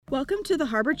Welcome to the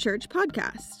Harbor Church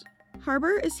podcast.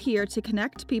 Harbor is here to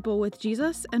connect people with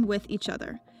Jesus and with each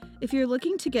other. If you're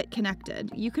looking to get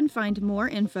connected, you can find more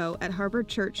info at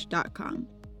harborchurch.com.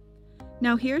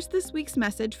 Now here's this week's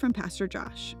message from Pastor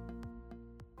Josh.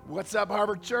 What's up,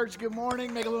 Harbor Church? Good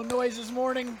morning. Make a little noise this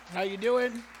morning. How you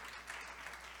doing?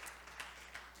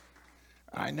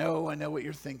 I know what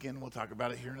you're thinking. We'll talk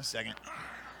about it here in a second.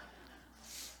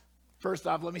 First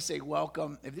off, let me say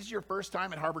welcome. If this is your first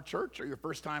time at Harbor Church, or your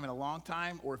first time in a long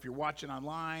time, or if you're watching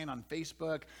online on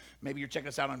Facebook, maybe you're checking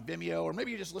us out on Vimeo, or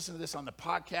maybe you just listen to this on the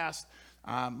podcast.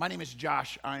 My name is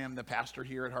Josh. I am the pastor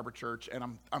here at Harbor Church, and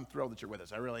I'm thrilled that you're with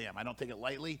us. I really am. I don't take it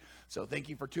lightly, so thank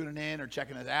you for tuning in or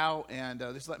checking it out, and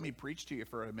just let me preach to you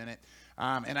for a minute.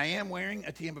 And I am wearing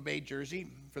a Tampa Bay jersey,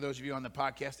 for those of you on the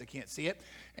podcast that can't see it,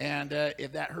 and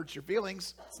if that hurts your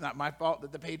feelings, it's not my fault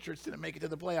that the Patriots didn't make it to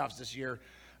the playoffs this year.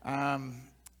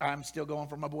 I'm still going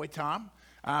for my boy Tom.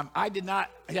 I did not.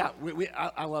 Yeah,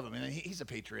 I love him, and he's a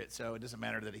Patriot, so it doesn't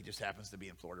matter that he just happens to be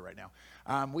in Florida right now.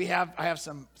 I have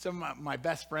some of my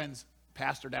best friends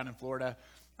pastor down in Florida,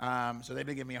 so they've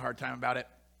been giving me a hard time about it.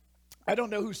 I don't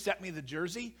know who sent me the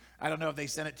jersey. I don't know if they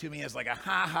sent it to me as like a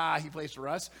ha he plays for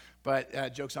us,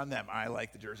 but joke's on them. I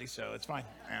like the jersey, so it's fine.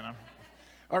 And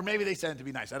or maybe they sent it to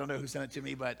be nice. I don't know who sent it to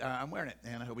me, but I'm wearing it,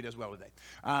 and I hope he does well today.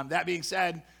 That being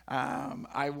said,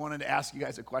 I wanted to ask you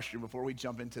guys a question before we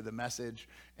jump into the message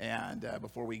and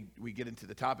before we get into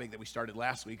the topic that we started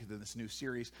last week in this new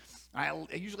series. I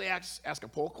usually ask a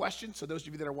poll question, so those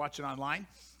of you that are watching online,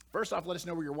 first off, let us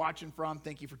know where you're watching from.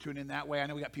 Thank you for tuning in that way. I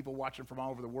know we got people watching from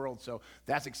all over the world, so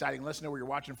that's exciting. Let us know where you're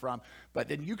watching from. But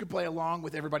then you can play along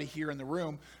with everybody here in the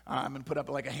room and put up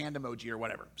like a hand emoji or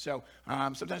whatever. So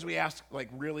sometimes we ask like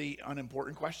really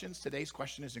unimportant questions. Today's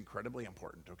question is incredibly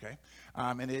important, okay?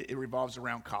 And it revolves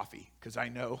around coffee, because I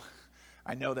know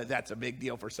that that's a big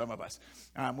deal for some of us.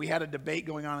 We had a debate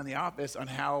going on in the office on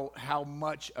how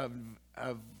much of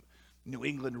New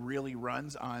England really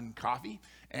runs on coffee,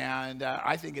 and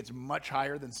I think it's much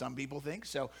higher than some people think.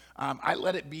 So I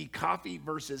let it be coffee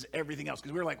versus everything else,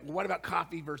 because we were like, well, what about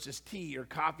coffee versus tea or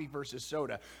coffee versus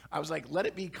soda? I was like, let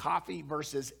it be coffee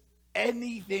versus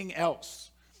anything else,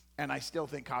 and I still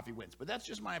think coffee wins. But that's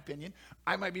just my opinion.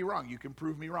 I might be wrong. You can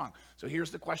prove me wrong. So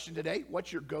here's the question today.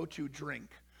 What's your go-to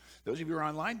drink? Those of you who are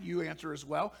online, you answer as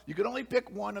well. You can only pick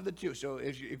one of the two. So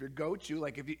if your go-to,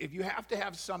 like if you have to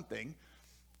have something,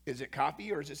 is it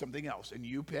coffee or is it something else? And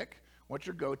you pick what's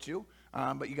your go-to,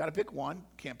 but you got to pick one.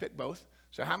 Can't pick both.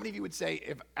 So how many of you would say,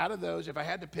 if out of those, if I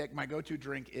had to pick, my go-to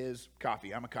drink is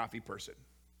coffee? I'm a coffee person.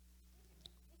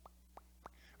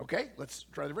 Okay, let's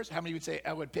try the first. How many would say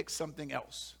I would pick something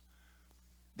else?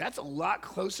 That's a lot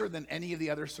closer than any of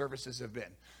the other services have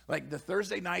been. Like the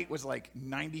Thursday night was like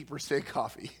 90%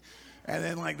 coffee. And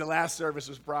then like the last service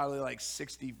was probably like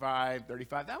 65-35.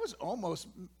 That was almost,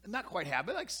 not quite half,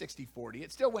 but like 60-40.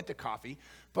 It still went to coffee,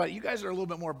 but you guys are a little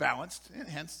bit more balanced, and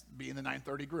hence being the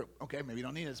 9:30 group. Okay, maybe you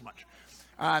don't need as much.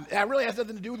 That really has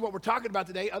nothing to do with what we're talking about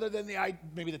today, other than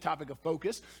maybe the topic of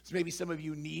focus. So maybe some of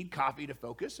you need coffee to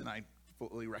focus, and I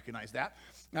fully recognize that.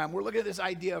 We're looking at this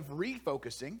idea of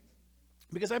refocusing,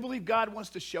 because I believe God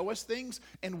wants to show us things,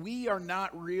 and we are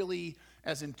not really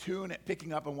as in tune at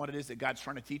picking up on what it is that God's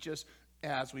trying to teach us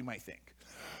as we might think.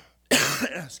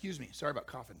 Excuse me, sorry about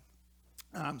coughing.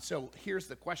 So here's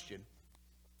the question.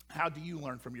 How do you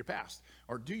learn from your past?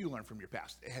 Or do you learn from your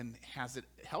past? And has it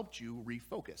helped you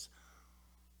refocus?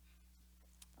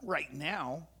 Right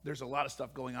now, there's a lot of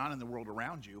stuff going on in the world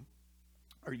around you.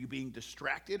 Are you being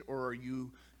distracted, or are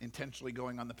you intentionally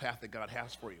going on the path that God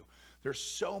has for you? There's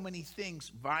so many things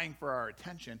vying for our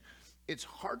attention. It's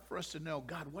hard for us to know,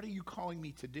 God, what are you calling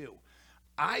me to do?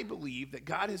 I believe that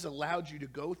God has allowed you to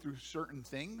go through certain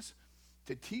things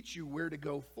to teach you where to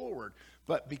go forward.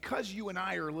 But because you and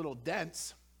I are a little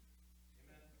dense,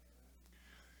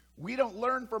 we don't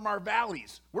learn from our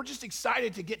valleys. We're just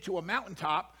excited to get to a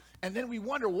mountaintop, and then we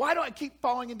wonder, why do I keep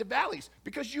falling into valleys?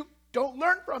 Because you don't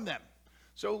learn from them.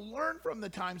 So learn from the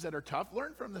times that are tough,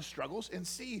 learn from the struggles, and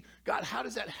see, God, how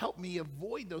does that help me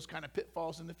avoid those kind of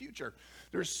pitfalls in the future?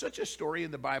 There's such a story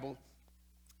in the Bible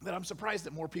that I'm surprised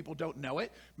that more people don't know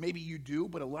it. Maybe you do,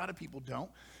 but a lot of people don't.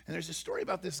 And there's a story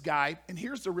about this guy, and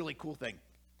here's the really cool thing.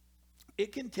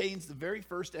 It contains the very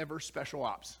first ever special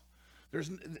ops. There's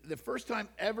the first time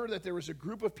ever that there was a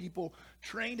group of people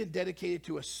trained and dedicated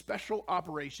to a special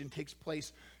operation takes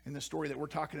place in the story that we're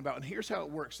talking about. And here's how it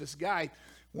works. This guy,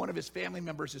 one of his family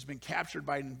members, has been captured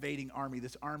by an invading army.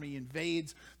 This army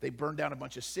invades. They burn down a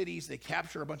bunch of cities. They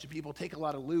capture a bunch of people, take a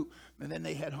lot of loot, and then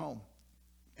they head home.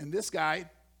 And this guy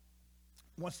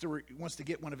wants to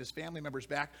get one of his family members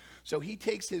back. So he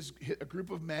takes a group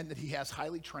of men that he has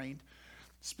highly trained,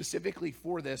 specifically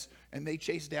for this, and they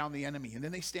chase down the enemy. And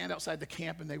then they stand outside the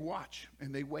camp and they watch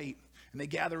and they wait and they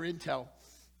gather intel.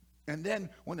 And then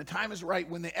when the time is right,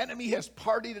 when the enemy has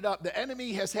partied it up, the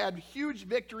enemy has had huge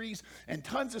victories and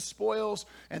tons of spoils,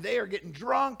 and they are getting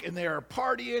drunk and they are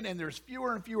partying and there's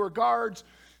fewer and fewer guards,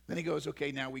 then he goes,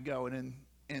 okay, now we go. And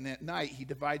at night he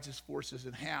divides his forces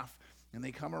in half. And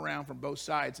they come around from both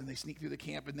sides, and they sneak through the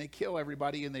camp, and they kill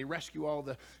everybody, and they rescue all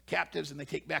the captives, and they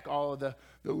take back all of the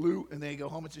loot, and they go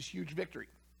home. It's this huge victory.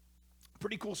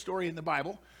 Pretty cool story in the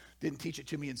Bible. Didn't teach it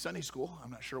to me in Sunday school. I'm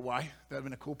not sure why. That would have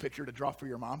been a cool picture to draw for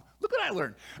your mom. Look what I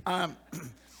learned.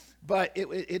 But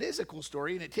it is a cool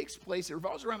story, and it takes place, it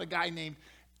revolves around a guy named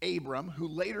Abram, who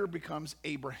later becomes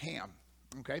Abraham.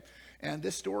 Okay? And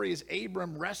this story is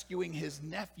Abram rescuing his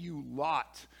nephew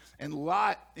Lot. And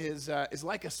Lot is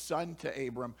like a son to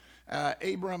Abram.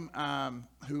 Abram,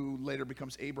 who later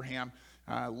becomes Abraham,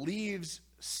 leaves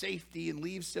safety and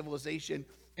leaves civilization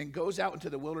and goes out into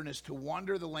the wilderness to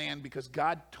wander the land because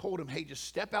God told him, hey, just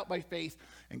step out by faith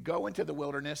and go into the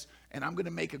wilderness, and I'm going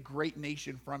to make a great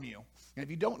nation from you. And if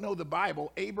you don't know the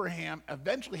Bible, Abraham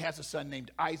eventually has a son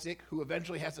named Isaac, who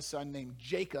eventually has a son named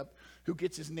Jacob, who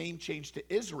gets his name changed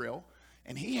to Israel,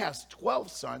 and he has 12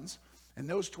 sons, and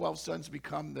those 12 sons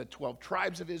become the 12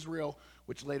 tribes of Israel,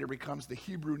 which later becomes the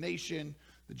Hebrew nation,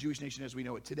 the Jewish nation as we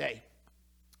know it today.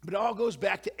 But it all goes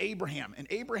back to Abraham. And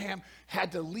Abraham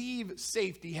had to leave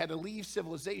safety, had to leave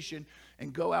civilization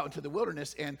and go out into the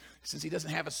wilderness. And since he doesn't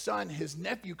have a son, his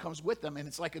nephew comes with him, and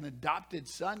it's like an adopted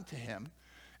son to him.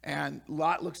 And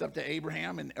Lot looks up to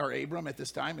Abraham, or Abram at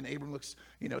this time, and Abram looks,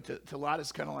 to Lot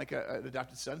as kind of like an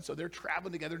adopted son. So they're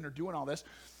traveling together and they're doing all this.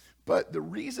 But the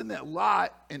reason that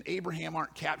Lot and Abraham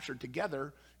aren't captured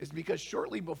together is because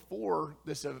shortly before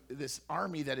this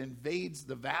army that invades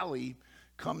the valley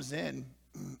comes in,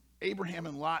 Abraham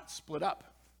and Lot split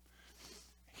up.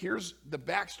 Here's the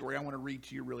backstory I want to read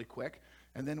to you really quick,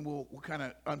 and then we'll kind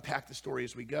of unpack the story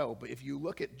as we go. But if you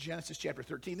look at Genesis chapter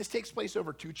 13, this takes place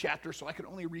over 2 chapters, so I can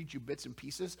only read you bits and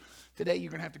pieces. Today,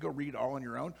 you're going to have to go read it all on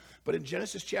your own. But in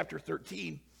Genesis chapter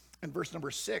 13, and verse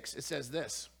number 6, it says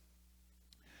this: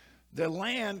 the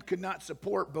land could not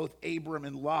support both Abram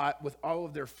and Lot with all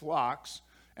of their flocks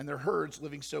and their herds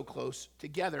living so close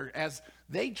together. As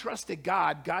they trusted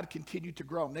God, God continued to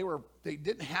grow. And they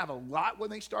didn't have a lot when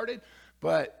they started,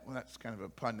 but, well, that's kind of a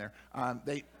pun there.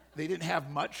 They didn't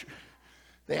have much.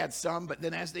 They had some, but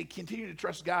then as they continue to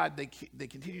trust God, they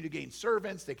continue to gain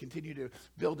servants, they continue to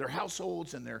build their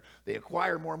households, and they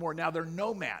acquire more and more. Now they're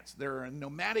nomads. They're a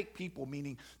nomadic people,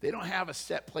 meaning they don't have a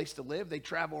set place to live. They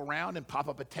travel around and pop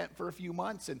up a tent for a few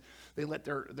months, and they let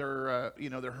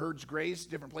their herds graze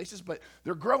different places. But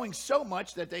they're growing so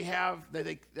much that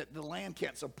that the land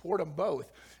can't support them both.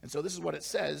 And so this is what it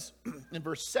says in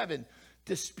verse 7.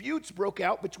 Disputes broke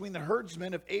out between the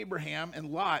herdsmen of Abraham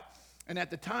and Lot. And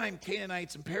at the time,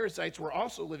 Canaanites and Perizzites were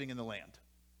also living in the land.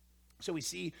 So we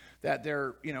see that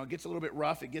it gets a little bit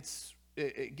rough. It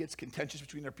gets contentious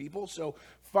between their people. So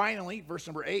finally, verse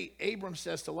number 8, Abram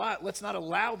says to Lot, let's not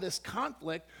allow this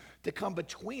conflict to come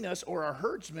between us or our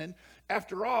herdsmen.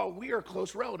 After all, we are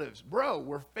close relatives. Bro,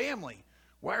 we're family.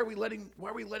 Why are we letting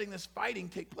this fighting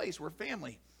take place? We're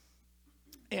family.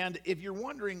 And if you're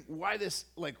wondering why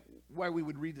we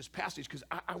would read this passage, because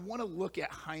I want to look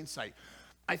at hindsight.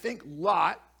 I think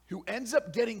Lot, who ends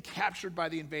up getting captured by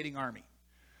the invading army,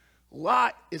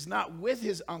 Lot is not with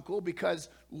his uncle because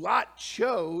Lot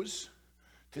chose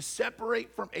to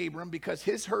separate from Abram because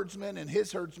his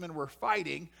herdsmen were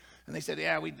fighting, and they said,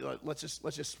 "Yeah, let's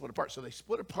just split apart." So they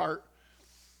split apart,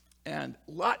 and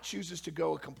Lot chooses to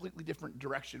go a completely different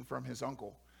direction from his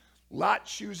uncle. Lot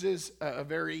chooses a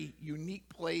very unique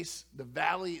place, the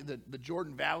valley, the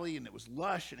Jordan Valley, and it was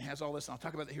lush and it has all this. And I'll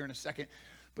talk about that here in a second.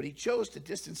 But he chose to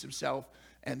distance himself,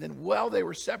 and then while they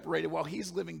were separated, while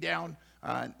he's living down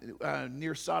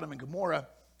near Sodom and Gomorrah,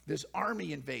 this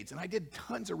army invades. And I did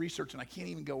tons of research, and I can't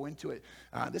even go into it.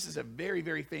 This is a very,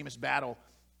 very famous battle.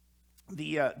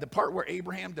 The part where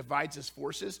Abraham divides his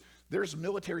forces, there's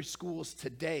military schools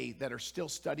today that are still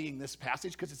studying this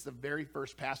passage because it's the very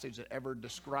first passage that ever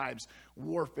describes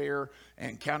warfare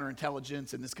and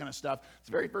counterintelligence and this kind of stuff. It's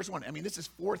the very first one. I mean, this is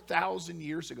 4,000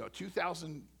 years ago,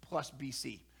 2,000 plus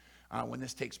BC when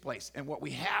this takes place. And what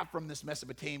we have from this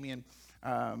Mesopotamian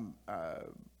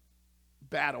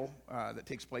battle that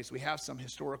takes place, we have some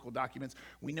historical documents.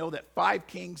 We know that 5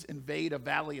 kings invade a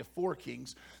valley of 4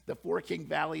 kings. The 4-king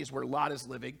valley is where Lot is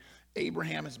living.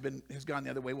 Abraham has gone the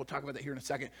other way. We'll talk about that here in a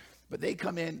second. But they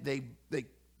come in, they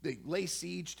lay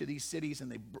siege to these cities,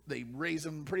 and they raze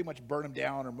them, pretty much burn them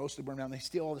down, or mostly burn them down. They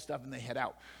steal all the stuff and they head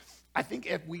out. I think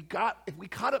if we caught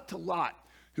up to Lot,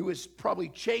 who is probably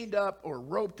chained up or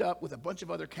roped up with a bunch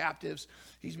of other captives.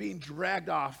 He's being dragged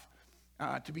off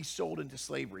to be sold into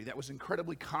slavery. That was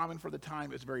incredibly common for the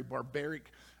time. It was a very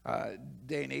barbaric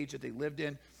day and age that they lived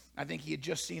in. I think he had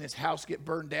just seen his house get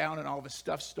burned down and all of his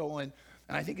stuff stolen.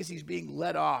 And I think as he's being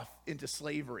led off into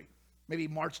slavery, maybe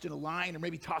marched in a line or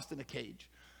maybe tossed in a cage.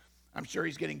 I'm sure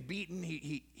he's getting beaten.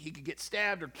 He could get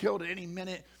stabbed or killed at any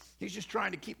minute. He's just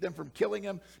trying to keep them from killing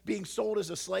him. Being sold as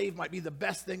a slave might be the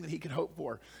best thing that he could hope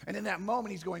for. And in that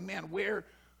moment, he's going, man,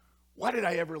 why did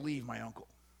I ever leave my uncle?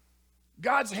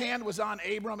 God's hand was on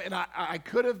Abram, and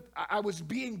I was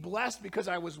being blessed because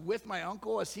I was with my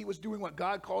uncle as he was doing what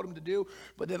God called him to do.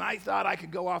 But then I thought I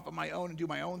could go off on my own and do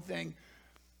my own thing.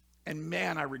 And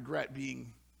man, I regret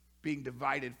being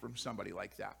divided from somebody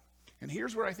like that. And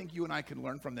here's where I think you and I can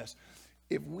learn from this.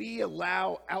 If we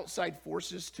allow outside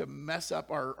forces to mess up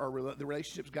the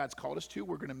relationships God's called us to,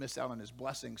 we're going to miss out on his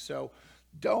blessings. So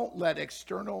don't let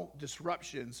external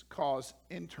disruptions cause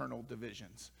internal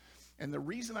divisions. And the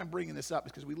reason I'm bringing this up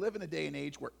is because we live in a day and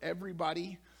age where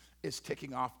everybody is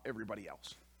ticking off everybody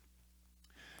else.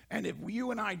 And if you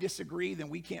and I disagree, then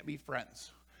we can't be friends.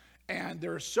 And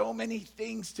there are so many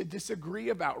things to disagree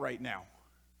about right now.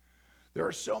 There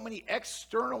are so many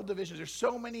external divisions. There's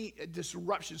so many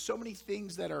disruptions, so many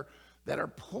things that are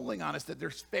pulling on us, that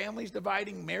there's families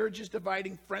dividing, marriages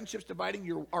dividing, friendships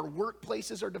dividing, our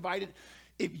workplaces are divided.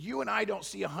 If you and I don't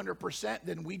see 100%,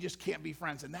 then we just can't be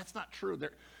friends. And that's not true.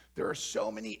 There are so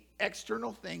many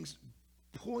external things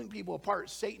pulling people apart.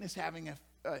 Satan is having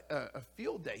a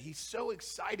field day. He's so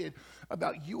excited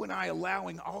about you and I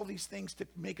allowing all these things to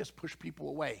make us push people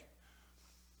away.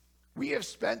 We have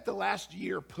spent the last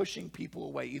year pushing people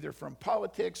away, either from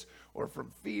politics or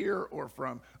from fear or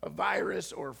from a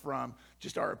virus or from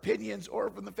just our opinions or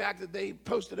from the fact that they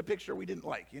posted a picture we didn't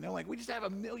like. We just have a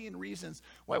million reasons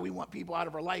why we want people out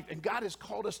of our life. And God has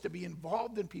called us to be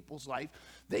involved in people's life.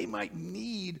 They might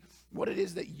need what it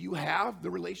is that you have. The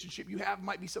relationship you have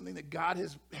might be something that God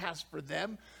has for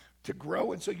them to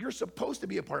grow. And so you're supposed to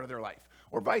be a part of their life.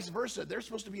 Or vice versa, they're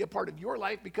supposed to be a part of your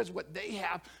life because what they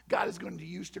have, God is going to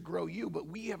use to grow you. But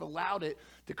we have allowed it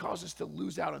to cause us to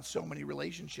lose out on so many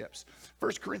relationships.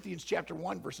 1 Corinthians chapter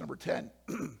 1, verse number 10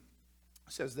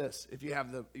 says this. If you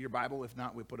have your Bible, if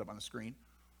not, we'll put it up on the screen.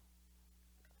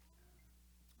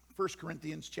 1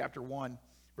 Corinthians chapter 1,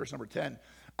 verse number 10.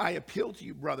 I appeal to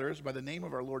you, brothers, by the name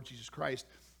of our Lord Jesus Christ.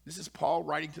 This is Paul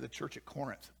writing to the church at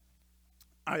Corinth.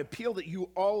 I appeal that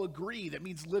you all agree. That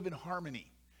means live in harmony.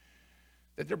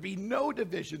 That there be no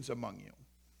divisions among you,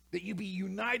 that you be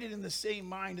united in the same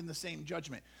mind and the same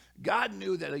judgment. God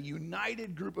knew that a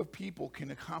united group of people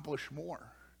can accomplish more,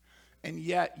 and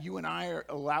yet you and I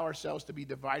allow ourselves to be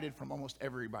divided from almost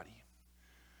everybody.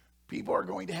 People are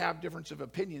going to have difference of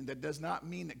opinion. That does not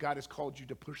mean that God has called you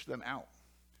to push them out.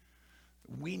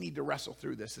 We need to wrestle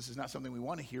through this. This is not something we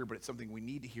want to hear, but it's something we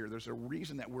need to hear. There's a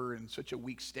reason that we're in such a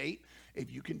weak state.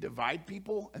 If you can divide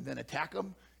people and then attack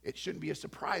them, it shouldn't be a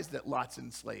surprise that Lot's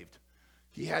enslaved.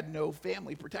 He had no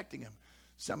family protecting him.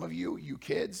 Some of you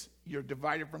kids, you're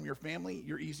divided from your family,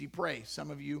 you're easy prey.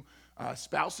 Some of you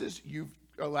spouses, you've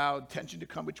allowed tension to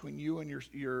come between you and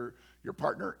your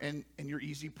partner, and you're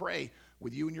easy prey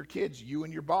with you and your kids, you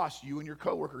and your boss, you and your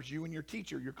coworkers, you and your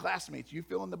teacher, your classmates, you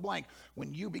fill in the blank.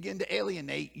 When you begin to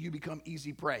alienate, you become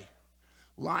easy prey.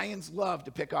 Lions love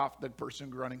to pick off the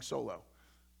person running solo.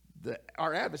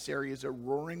 Our adversary is a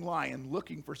roaring lion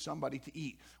looking for somebody to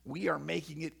eat. We are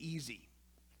making it easy.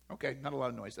 Okay, not a lot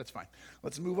of noise. That's fine.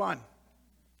 Let's move on.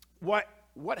 What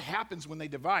happens when they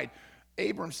divide?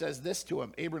 Abram says this to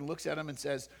him. Abram looks at him and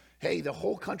says, hey, the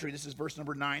whole country, this is verse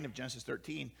number 9 of Genesis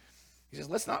 13. He says,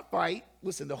 let's not fight.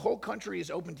 Listen, the whole country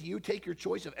is open to you. Take your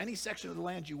choice of any section of the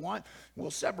land you want.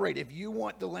 We'll separate. If you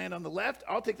want the land on the left,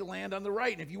 I'll take the land on the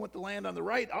right. And if you want the land on the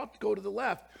right, I'll go to the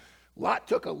left. Lot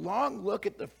took a long look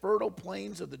at the fertile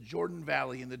plains of the Jordan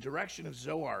Valley in the direction of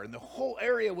Zoar, and the whole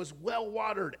area was well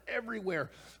watered everywhere,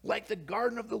 like the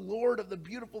garden of the Lord of the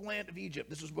beautiful land of Egypt.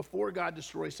 This was before God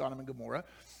destroyed Sodom and Gomorrah.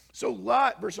 So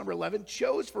Lot, verse number 11,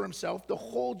 chose for himself the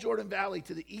whole Jordan Valley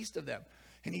to the east of them.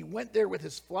 And he went there with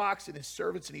his flocks and his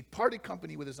servants, and he parted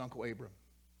company with his uncle Abram.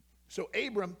 So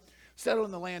Abram settled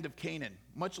in the land of Canaan,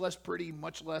 much less pretty,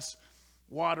 much less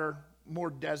water, more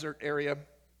desert area.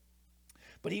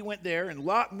 But he went there, and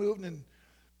Lot moved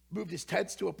his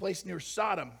tents to a place near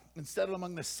Sodom and settled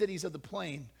among the cities of the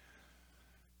plain.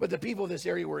 But the people of this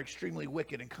area were extremely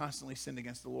wicked and constantly sinned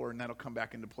against the Lord, and that'll come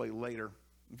back into play later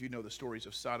if you know the stories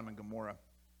of Sodom and Gomorrah.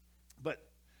 But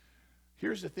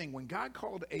here's the thing. When God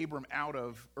called Abram out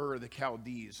of Ur of the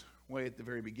Chaldees, way at the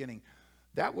very beginning,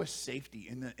 that was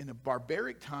safety. In a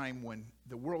barbaric time when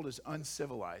the world is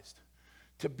uncivilized,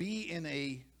 to be in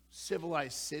a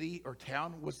civilized city or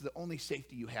town was the only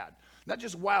safety you had. Not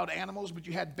just wild animals, but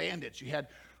you had bandits, you had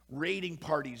raiding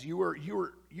parties. You were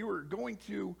going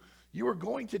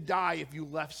to die if you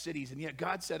left cities. And yet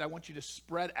God said, I want you to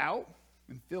spread out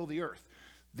and fill the earth.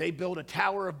 They build a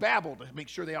Tower of Babel to make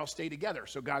sure they all stay together.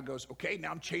 So God goes, okay,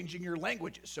 now I'm changing your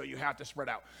languages, so you have to spread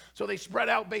out. So they spread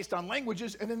out based on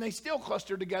languages, and then they still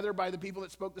cluster together by the people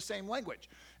that spoke the same language.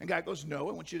 And God goes, no,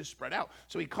 I want you to spread out.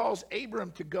 So he calls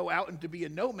Abram to go out and to be a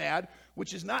nomad,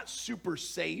 which is not super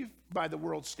safe by the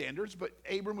world's standards, but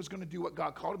Abram was going to do what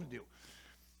God called him to do.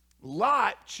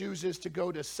 Lot chooses to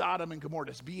go to Sodom and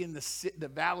Gomorrah, to be in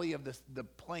the valley of the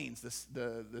plains,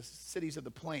 the cities of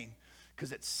the plain,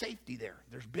 because it's safety there.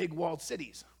 There's big walled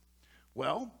cities.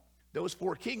 Well, those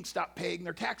 4 kings stopped paying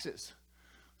their taxes.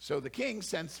 So the king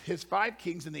sends his 5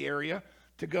 kings in the area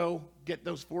to go get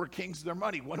those 4 kings their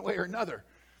money one way or another.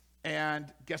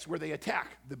 And guess where they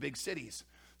attack? The big cities.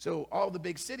 So all the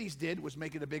big cities did was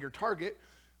make it a bigger target.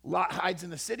 Lot hides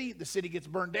in the city gets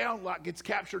burned down, Lot gets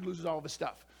captured, loses all of his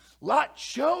stuff. Lot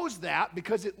chose that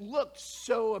because it looked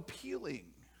so appealing.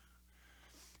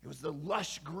 It was the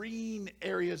lush green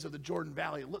areas of the Jordan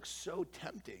Valley. It looked so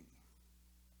tempting.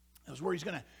 That's where he's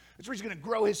going to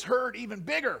grow his herd even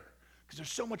bigger because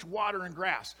there's so much water and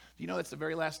grass. Do you know that's the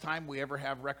very last time we ever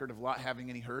have record of Lot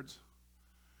having any herds?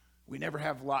 We never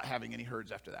have Lot having any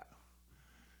herds after that.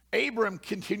 Abram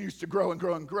continues to grow and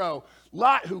grow and grow.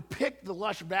 Lot, who picked the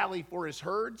lush valley for his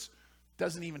herds,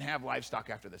 doesn't even have livestock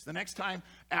after this. The next time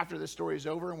after this story is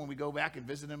over and when we go back and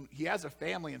visit him, he has a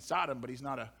family in Sodom, but he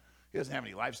doesn't have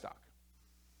any livestock.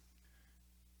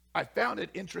 I found it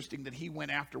interesting that he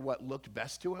went after what looked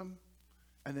best to him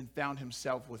and then found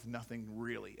himself with nothing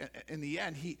really. In the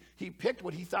end, he picked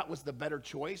what he thought was the better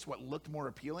choice, what looked more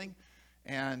appealing,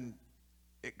 and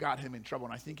it got him in trouble.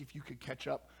 And I think if you could catch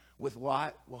up with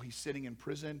Lot while he's sitting in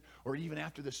prison, or even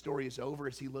after the story is over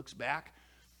as he looks back,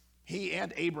 he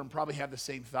and Abram probably have the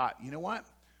same thought. You know what?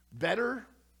 Better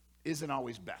isn't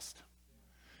always best.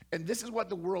 And this is what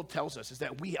the world tells us, is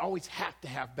that we always have to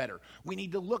have better. We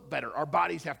need to look better. Our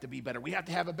bodies have to be better. We have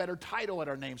to have a better title at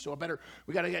our name. So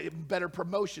we got to get better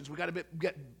promotions. We got to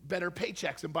get better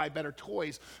paychecks and buy better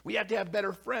toys. We have to have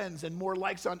better friends and more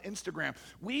likes on Instagram.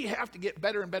 We have to get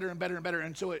better and better and better and better.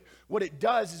 And so what it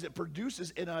does is it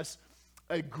produces in us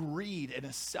a greed and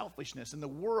a selfishness. And the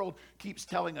world keeps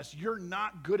telling us, you're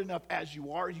not good enough as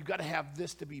you are. You got to have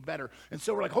this to be better. And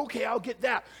so we're like, okay, I'll get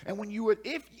that. And when you would,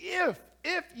 if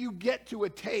you get to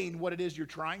attain what it is you're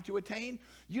trying to attain,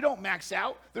 you don't max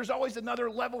out. There's always another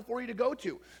level for you to go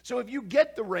to. So if you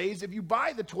get the raise, if you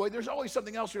buy the toy, there's always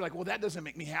something else you're like, well, that doesn't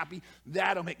make me happy.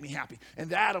 That'll make me happy. And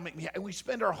that'll make me happy. And we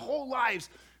spend our whole lives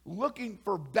looking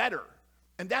for better.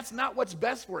 And that's not what's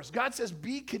best for us. God says,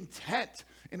 be content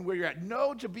in where you're at.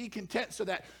 Know to be content so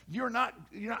that you're not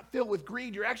filled with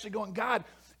greed. You're actually going, God,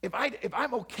 if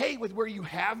I'm okay with where you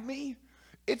have me,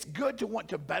 it's good to want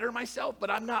to better myself, but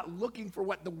I'm not looking for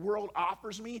what the world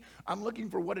offers me. I'm looking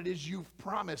for what it is you've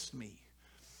promised me.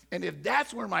 And if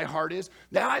that's where my heart is,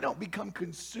 then I don't become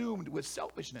consumed with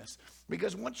selfishness.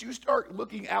 Because once you start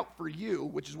looking out for you,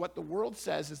 which is what the world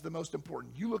says is the most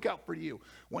important, you look out for you.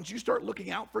 Once you start looking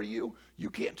out for you, you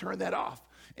can't turn that off.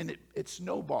 And it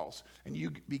snowballs, and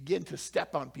you begin to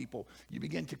step on people. You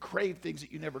begin to crave things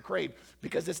that you never craved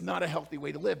because it's not a healthy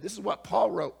way to live. This is what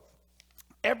Paul wrote.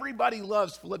 Everybody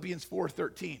loves Philippians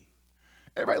 4:13.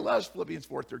 Everybody loves Philippians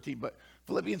 4:13, but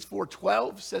Philippians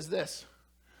 4:12 says this.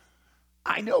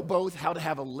 I know both how to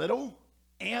have a little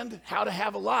and how to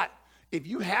have a lot. If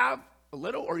you have a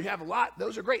little or you have a lot,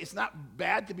 those are great. It's not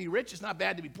bad to be rich. It's not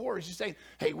bad to be poor. It's just saying,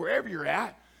 hey, wherever you're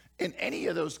at, in any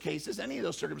of those cases, any of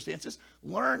those circumstances,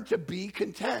 learn to be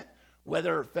content,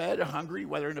 whether fed or hungry,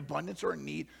 whether in abundance or in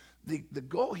need. The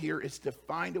goal here is to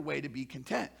find a way to be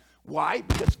content. Why?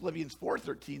 Because Philippians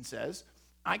 4:13 says,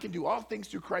 I can do all things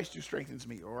through Christ who strengthens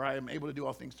me, or I am able to do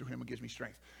all things through him who gives me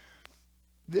strength.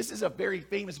 This is a very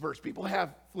famous verse. People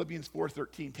have Philippians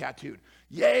 4:13 tattooed.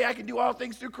 Yay, I can do all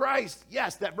things through Christ.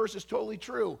 Yes, that verse is totally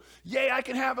true. Yay, I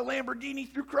can have a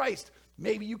Lamborghini through Christ.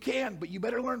 Maybe you can, but you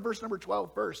better learn verse number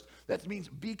 12 first. That means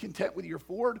be content with your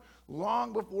Ford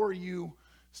long before you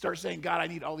start saying, God, I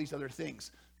need all these other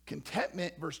things.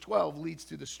 Contentment, verse 12, leads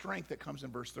to the strength that comes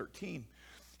in verse 13.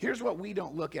 Here's what we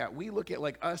don't look at. We look at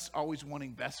like us always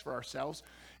wanting best for ourselves.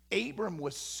 Abram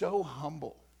was so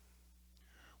humble.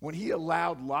 When he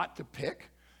allowed Lot to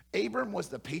pick, Abram was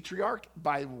the patriarch.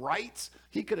 By rights,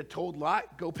 he could have told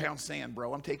Lot, go pound sand,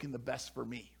 bro. I'm taking the best for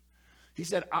me. He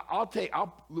said, I'll take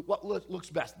what looks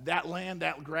best. That land,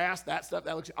 that grass, that stuff,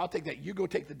 I'll take that. You go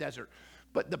take the desert.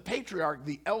 But the patriarch,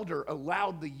 the elder,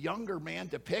 allowed the younger man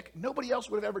to pick. Nobody else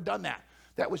would have ever done that.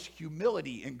 That was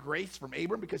humility and grace from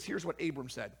Abram, because here's what Abram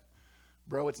said.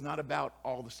 Bro, it's not about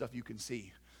all the stuff you can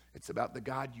see. It's about the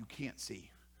God you can't see.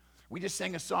 We just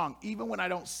sang a song, even when I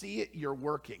don't see it, you're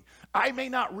working. I may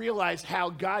not realize how,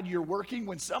 God, you're working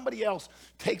when somebody else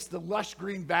takes the lush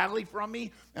green valley from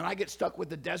me and I get stuck with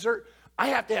the desert. I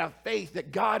have to have faith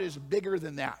that God is bigger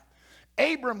than that.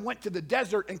 Abram went to the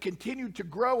desert and continued to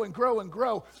grow and grow and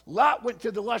grow. Lot went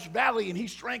to the lush valley and he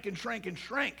shrank and shrank and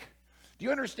shrank. Do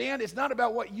you understand? It's not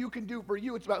about what you can do for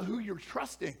you. It's about who you're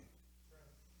trusting. I'm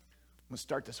going to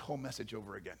start this whole message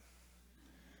over again.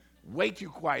 Way too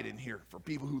quiet in here for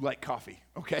people who like coffee,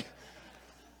 okay?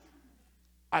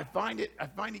 I find it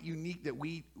unique that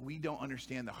we don't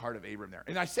understand the heart of Abram there.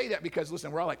 And I say that because,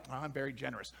 listen, we're all like, oh, I'm very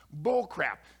generous. Bull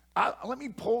crap. Let me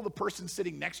poll the person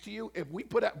sitting next to you. If we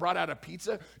brought out a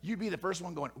pizza, you'd be the first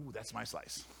one going, ooh, that's my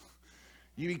slice.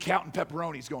 You'd be counting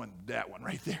pepperonis going, that one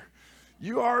right there.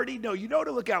 You already know. You know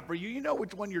to look out for you. You know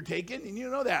which one you're taking, and you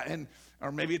know that.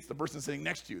 Or maybe it's the person sitting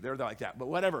next to you. They're like that. But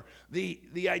whatever.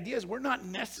 The idea is we're not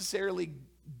necessarily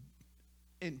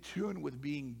in tune with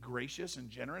being gracious and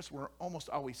generous. We're almost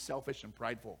always selfish and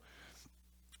prideful.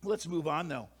 Let's move on,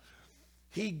 though.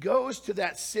 He goes to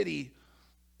that city.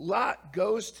 Lot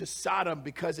goes to Sodom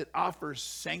because it offers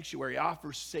sanctuary,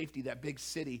 offers safety, that big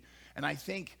city. And I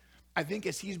think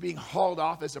as he's being hauled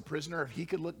off as a prisoner, if he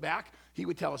could look back, he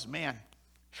would tell us, man,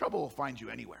 trouble will find you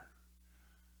anywhere.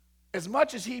 As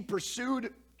much as he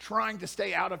pursued trying to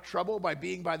stay out of trouble by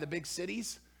being by the big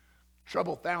cities,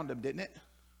 trouble found him, didn't it?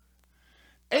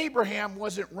 Abraham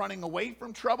wasn't running away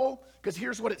from trouble, because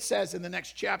here's what it says in the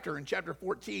next chapter, in chapter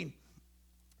 14,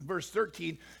 verse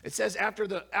 13. It says after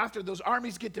those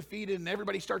armies get defeated and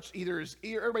everybody's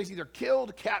either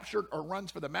killed, captured, or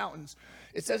runs for the mountains.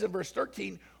 It says in verse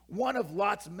 13, one of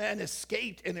Lot's men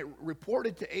escaped, and it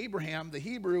reported to Abraham, the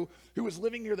Hebrew, who was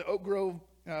living near the oak grove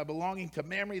belonging to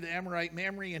Mamre the Amorite.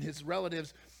 Mamre and his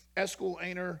relatives, Eshcol,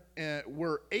 Aner,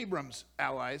 were Abram's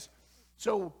allies.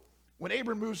 So when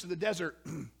Abram moves to the desert,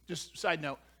 just side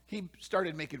note, he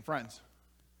started making friends.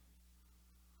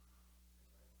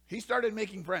 He started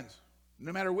making friends.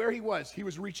 No matter where he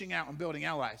was reaching out and building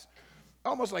allies.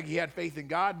 Almost like he had faith in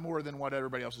God more than what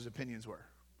everybody else's opinions were.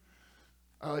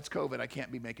 Oh, it's COVID. I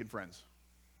can't be making friends.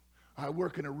 I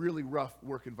work in a really rough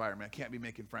work environment. I can't be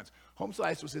making friends. Home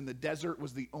Slice was in the desert,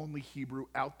 was the only Hebrew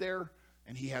out there,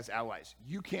 and he has allies.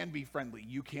 You can be friendly.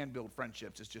 You can build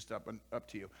friendships. It's just up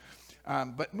to you.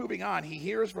 But moving on, he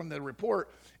hears from the report,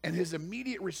 and his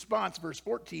immediate response, verse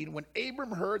 14, when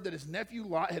Abram heard that his nephew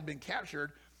Lot had been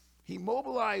captured, he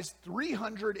mobilized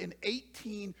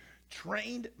 318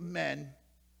 trained men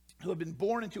who had been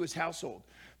born into his household.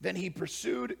 Then he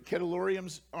pursued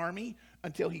Chedorlaomer's army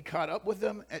until he caught up with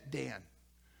them at Dan.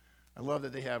 I love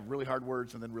that they have really hard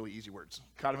words and then really easy words.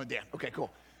 Caught him at Dan. Okay,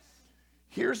 cool.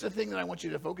 Here's the thing that I want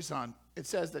you to focus on. It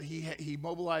says that he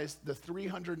mobilized the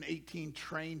 318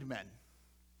 trained men.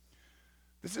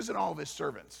 This isn't all of his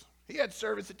servants. He had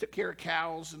servants that took care of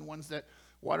cows and ones that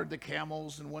watered the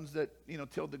camels and ones that,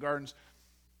 tilled the gardens.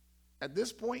 At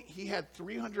this point, he had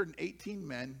 318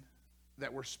 men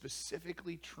that were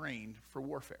specifically trained for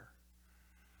warfare.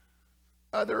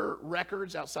 Other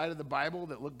records outside of the Bible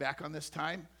that look back on this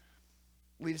time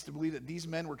lead us to believe that these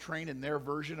men were trained in their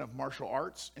version of martial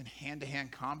arts in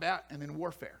hand-to-hand combat and in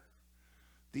warfare.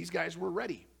 These guys were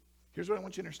ready. Here's what I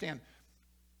want you to understand.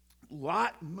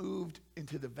 Lot moved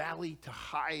into the valley to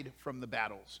hide from the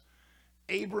battles.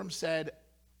 Abram said,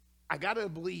 I got to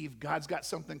believe God's got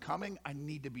something coming. I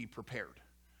need to be prepared.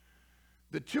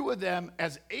 The two of them,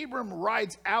 as Abram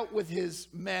rides out with his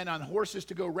men on horses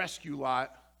to go rescue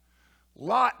Lot,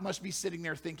 Lot must be sitting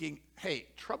there thinking, hey,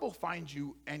 trouble finds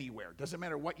you anywhere. Doesn't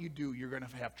matter what you do, you're going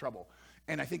to have trouble.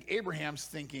 And I think Abraham's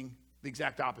thinking the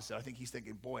exact opposite. I think he's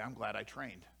thinking, boy, I'm glad I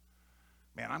trained.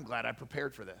 Man, I'm glad I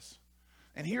prepared for this.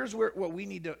 And here's what we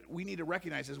need to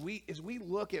recognize as we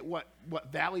look at what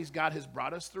valleys God has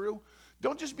brought us through.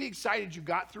 Don't just be excited you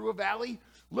got through a valley.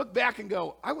 Look back and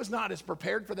go, I was not as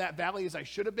prepared for that valley as I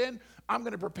should have been. I'm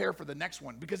going to prepare for the next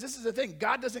one. Because this is the thing.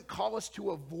 God doesn't call us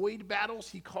to avoid battles.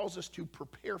 He calls us to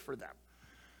prepare for them.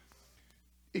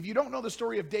 If you don't know the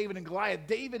story of David and Goliath,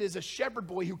 David is a shepherd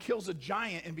boy who kills a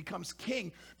giant and becomes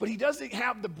king, but he doesn't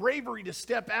have the bravery to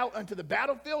step out onto the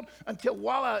battlefild until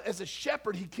while as a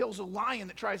shepherd, he kills a lion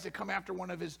that tries to come after one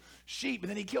of his sheep, and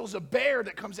then he kills a bear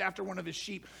that comes after one of his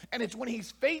sheep. And it's when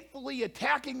he's faithfully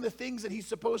attacking the things that he's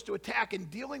supposed to attack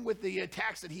and dealing with the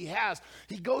attacks that he has,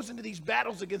 he goes into these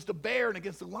battles against a bear and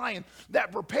against a lion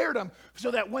that prepared him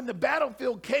so that when the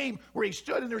battlefield came where he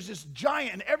stood and there's this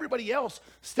giant and everybody else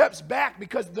steps back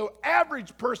because because the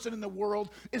average person in the world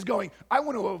is going, I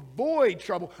want to avoid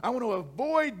trouble. I want to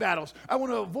avoid battles. I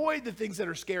want to avoid the things that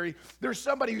are scary. There's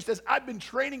somebody who says, I've been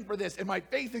training for this, and my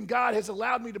faith in God has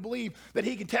allowed me to believe that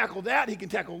he can tackle that, he can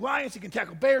tackle lions, he can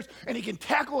tackle bears, and he can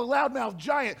tackle a loudmouth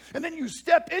giant. And then you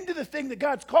step into the thing that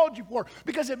God's called you for,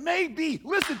 because it may be,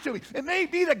 listen to me, it may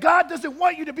be that God doesn't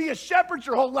want you to be a shepherd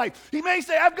your whole life. He may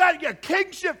say, I've got a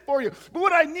kingship for you, but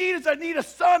what I need is I need a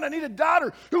son, I need a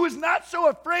daughter who is not so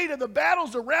afraid of the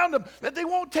battles around them that they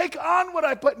won't take on what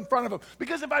I put in front of them.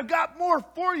 Because if I've got more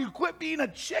for you, quit being a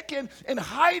chicken and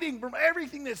hiding from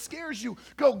everything that scares you.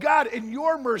 Go, God, in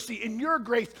your mercy, in your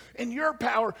grace, in your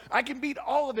power, I can beat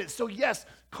all of it. So yes,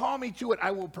 call me to it.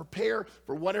 I will prepare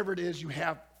for whatever it is you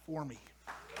have for me.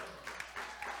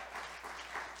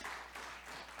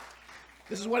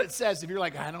 This is what it says. If you're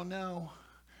like, I don't know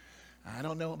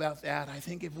about that. I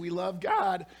think if we love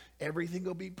God, everything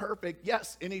will be perfect.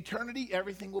 Yes, in eternity,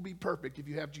 everything will be perfect if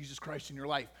you have Jesus Christ in your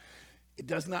life. It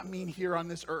does not mean here on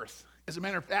this earth. As a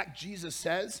matter of fact, Jesus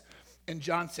says in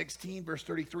John 16, verse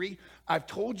 33, I've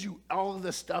told you all of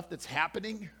the stuff that's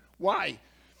happening. Why?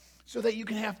 So that you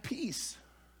can have peace.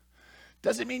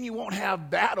 Doesn't mean you won't have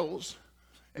battles.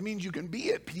 It means you can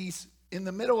be at peace in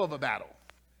the middle of a battle.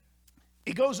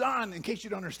 He goes on, in case you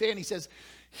don't understand, he says,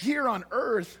 here on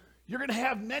earth, you're going to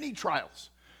have many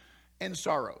trials and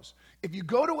sorrows. If you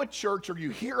go to a church or you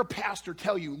hear a pastor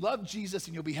tell you, love Jesus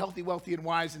and you'll be healthy, wealthy, and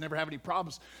wise and never have any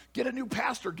problems, get a new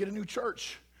pastor, get a new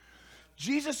church.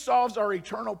 Jesus solves our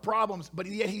eternal problems, but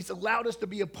yet he's allowed us to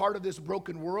be a part of this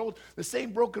broken world, the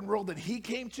same broken world that he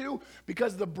came to,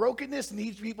 because the brokenness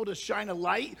needs people to shine a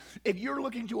light. If you're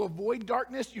looking to avoid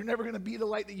darkness, you're never going to be the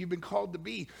light that you've been called to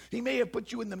be. He may have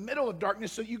put you in the middle of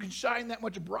darkness so you can shine that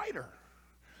much brighter.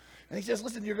 And he says,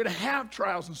 listen, you're going to have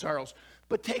trials and sorrows,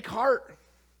 but take heart.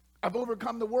 I've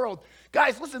overcome the world.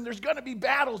 Guys, listen, there's going to be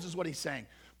battles is what he's saying,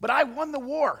 but I won the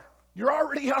war. You're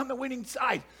already on the winning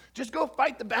side. Just go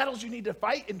fight the battles you need to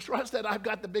fight and trust that I've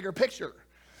got the bigger picture.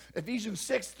 Ephesians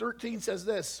 6:13 says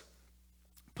this,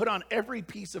 put on every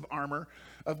piece of armor,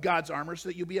 of God's armor, so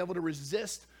that you'll be able to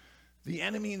resist the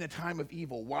enemy in the time of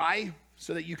evil. Why?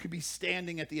 So that you could be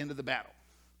standing at the end of the battle.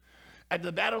 As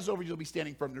the battle's over, you'll be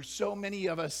standing firm. There's so many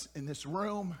of us in this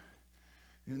room,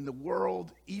 in the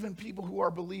world, even people who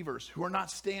are believers, who are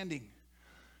not standing.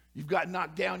 You've got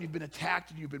knocked down, you've been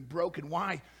attacked, and you've been broken.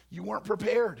 Why? You weren't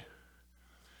prepared.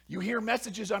 You hear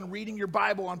messages on reading your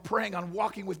Bible, on praying, on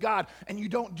walking with God, and you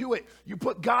don't do it. You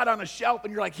put God on a shelf,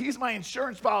 and you're like, he's my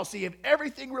insurance policy. If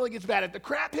everything really gets bad, if the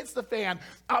crap hits the fan,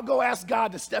 I'll go ask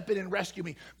God to step in and rescue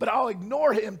me. But I'll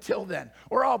ignore him till then,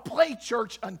 or I'll play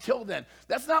church until then.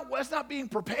 That's not being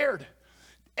prepared.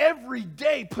 Every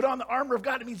day, put on the armor of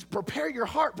God. It means prepare your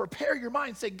heart, prepare your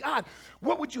mind. Say, God,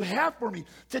 what would you have for me?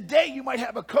 Today, you might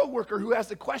have a coworker who has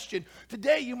a question.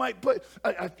 Today, you might put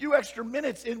a few extra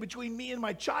minutes in between me and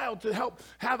my child to help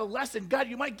have a lesson. God,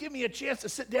 you might give me a chance to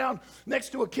sit down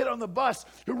next to a kid on the bus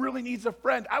who really needs a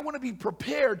friend. I want to be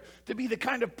prepared to be the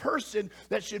kind of person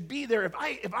that should be there.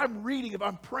 If I'm reading, if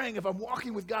I'm praying, if I'm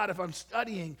walking with God, if I'm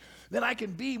studying, then I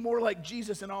can be more like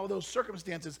Jesus in all those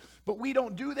circumstances. But we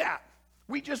don't do that.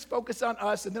 We just focus on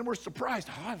us, and then we're surprised.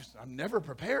 Oh, I'm never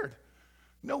prepared.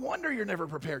 No wonder you're never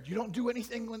prepared. You don't do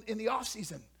anything in the off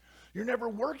season. You're never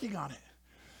working on it.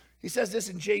 He says this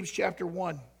in James chapter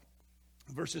 1,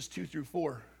 verses 2 through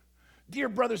 4. Dear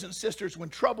brothers and sisters, when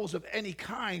troubles of any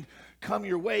kind come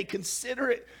your way, consider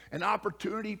it an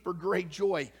opportunity for great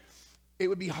joy. It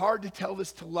would be hard to tell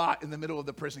this to Lot in the middle of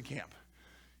the prison camp.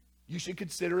 You should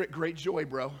consider it great joy,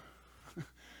 bro.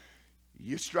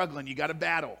 You're struggling. You got a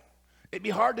battle. It'd be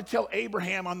hard to tell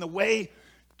Abraham on the way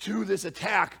to this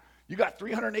attack, you got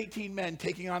 318 men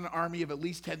taking on an army of at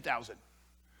least 10,000.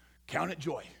 Count it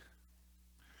joy.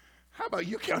 How about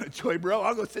you count it joy, bro?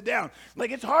 I'll go sit down.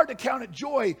 Like, it's hard to count it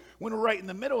joy when we're right in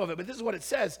the middle of it, but this is what it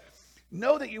says.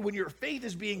 Know that when your faith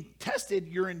is being tested,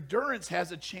 your endurance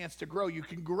has a chance to grow. You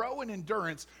can grow in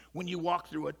endurance when you walk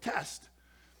through a test.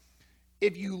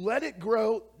 If you let it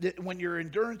grow, that when your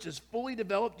endurance is fully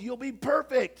developed, you'll be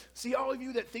perfect. See, all of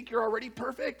you that think you're already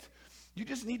perfect, you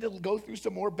just need to go through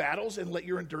some more battles and let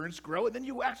your endurance grow, and then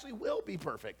you actually will be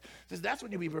perfect. Because that's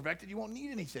when you'll be perfected. You won't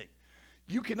need anything.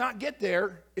 You cannot get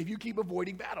there if you keep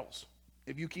avoiding battles,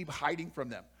 if you keep hiding from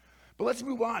them. But let's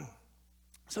move on.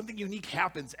 Something unique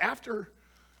happens. After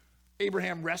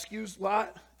Abraham rescues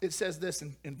Lot, it says this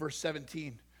in verse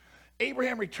 17.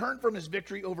 Abraham returned from his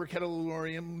victory over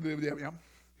Chedorlaomer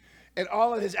and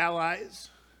all of his allies.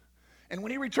 And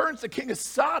when he returns, the king of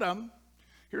Sodom,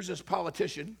 here's this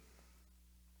politician.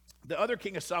 The other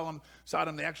king of Sodom,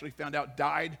 they actually found out,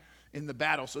 died in the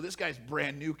battle. So this guy's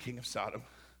brand new king of Sodom.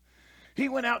 He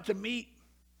went out to meet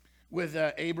with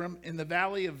Abram in the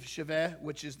valley of Shaveh,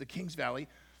 which is the king's valley.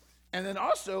 And then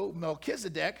also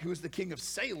Melchizedek, who is the king of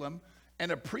Salem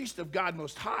and a priest of God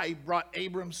Most High, brought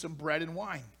Abram some bread and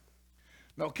wine.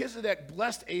 Melchizedek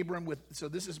blessed Abram with, so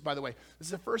this is, by the way, this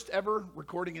is the first ever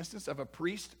recording instance of a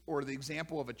priest or the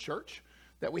example of a church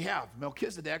that we have.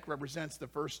 Melchizedek represents the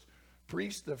first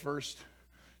priest, the first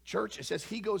church. It says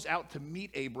he goes out to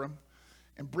meet Abram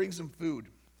and brings him food.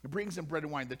 He brings him bread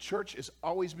and wine. The church has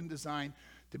always been designed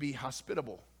to be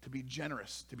hospitable, to be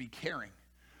generous, to be caring.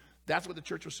 That's what the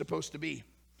church was supposed to be.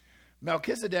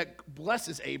 Melchizedek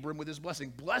blesses Abram with his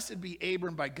blessing. Blessed be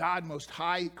Abram by God Most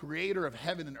High, creator of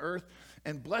heaven and earth,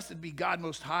 and blessed be God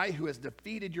Most High, who has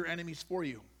defeated your enemies for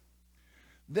you.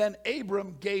 Then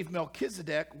Abram gave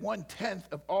Melchizedek 1/10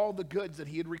 of all the goods that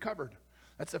he had recovered.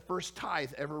 That's the first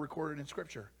tithe ever recorded in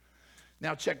Scripture.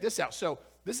 Now check this out. So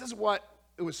this is what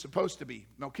it was supposed to be.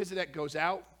 Melchizedek goes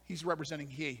out. He's representing,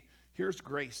 hey, here's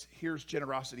grace, here's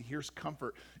generosity, here's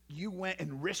comfort. You went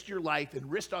and risked your life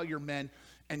and risked all your men,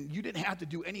 and you didn't have to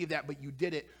do any of that, but you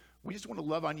did it. We just want to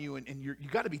love on you, and you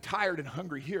got to be tired and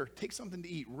hungry. Here, take something to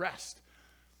eat, rest.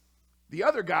 The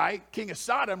other guy, king of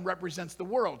Sodom, represents the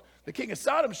world. The king of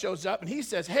Sodom shows up, and he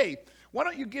says, hey, why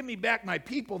don't you give me back my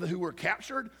people who were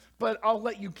captured, but I'll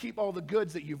let you keep all the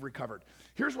goods that you've recovered.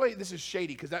 Here's why this is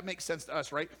shady, because that makes sense to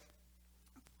us, right?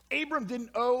 Abram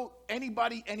didn't owe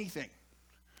anybody anything.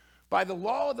 By the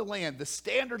law of the land, the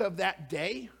standard of that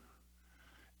day,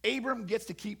 Abram gets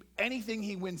to keep anything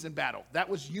he wins in battle. That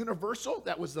was universal.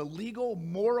 That was the legal,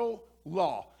 moral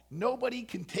law. Nobody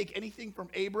can take anything from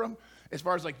Abram as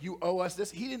far as like, you owe us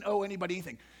this. He didn't owe anybody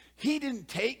anything. He didn't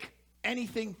take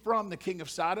anything from the king of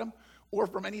Sodom or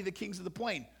from any of the kings of the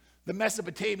plain. The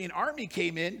Mesopotamian army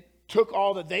came in, took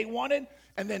all that they wanted,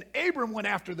 and then Abram went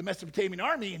after the Mesopotamian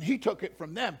army and he took it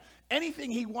from them.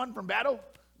 Anything he won from battle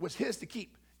was his to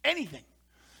keep. Anything.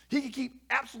 He could keep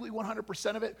absolutely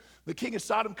 100% of it. The king of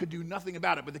Sodom could do nothing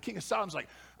about it. But the king of Sodom's like,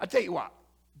 I tell you what,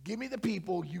 give me the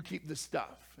people, you keep the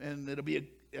stuff, and it'll be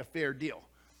a fair deal.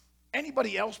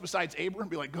 Anybody else besides Abram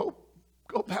be like, go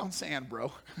pound sand,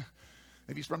 bro.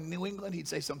 If he's from New England, he'd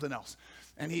say something else.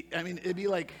 And it'd be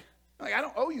like, I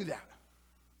don't owe you that.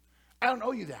 I don't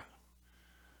owe you that.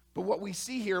 But what we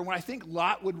see here, when I think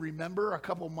Lot would remember a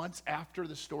couple months after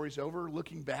the story's over,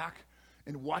 looking back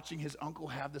and watching his uncle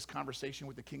have this conversation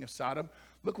with the king of Sodom,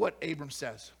 look what Abram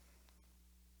says.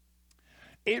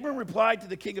 Abram replied to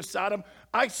the king of Sodom,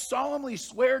 I solemnly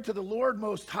swear to the Lord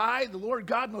Most High, the Lord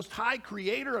God Most High,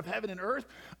 creator of heaven and earth,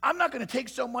 I'm not going to take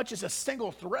so much as a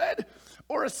single thread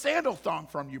or a sandal thong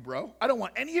from you, bro. I don't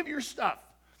want any of your stuff.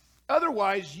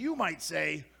 Otherwise, you might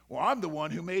say, well, I'm the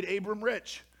one who made Abram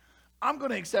rich. I'm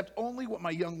going to accept only what my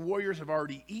young warriors have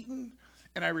already eaten,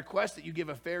 and I request that you give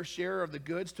a fair share of the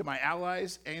goods to my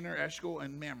allies, Aner, Eshcol,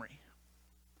 and Mamre.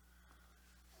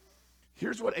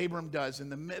 Here's what Abram does in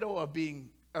the middle of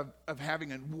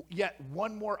having yet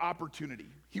one more opportunity.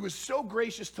 He was so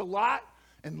gracious to Lot,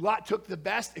 and Lot took the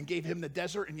best and gave him the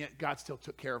desert, and yet God still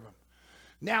took care of him.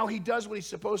 Now he does what he's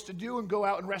supposed to do and go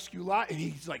out and rescue Lot, and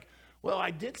he's like, well,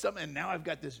 I did something, and now I've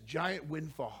got this giant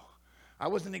windfall. I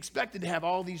wasn't expected to have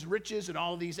all these riches and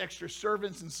all these extra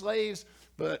servants and slaves,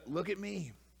 but look at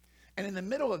me. And in the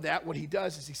middle of that, what he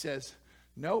does is he says,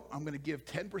 nope, I'm going to give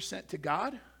 10% to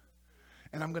God,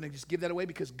 and I'm going to just give that away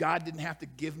because God didn't have to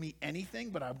give me anything,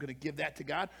 but I'm going to give that to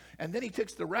God. And then he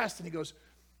takes the rest and he goes,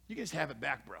 you can just have it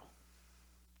back, bro.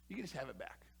 You can just have it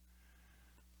back.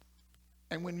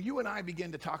 And when you and I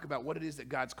begin to talk about what it is that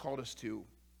God's called us to,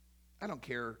 I don't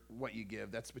care what you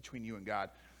give. That's between you and God.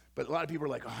 But a lot of people are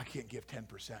like, oh, I can't give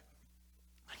 10%.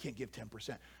 I can't give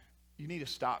 10%. You need to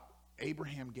stop.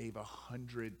 Abraham gave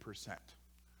 100%.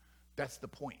 That's the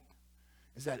point,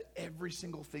 is that every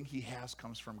single thing he has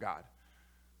comes from God.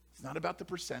 It's not about the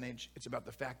percentage. It's about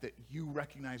the fact that you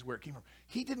recognize where it came from.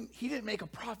 He didn't make a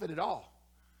profit at all.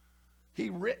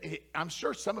 I'm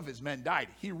sure some of his men died.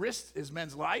 He risked his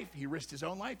men's life. He risked his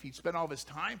own life. He spent all of his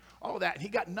time, all of that, and he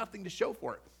got nothing to show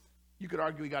for it. You could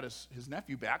argue he got his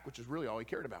nephew back, which is really all he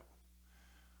cared about.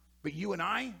 But you and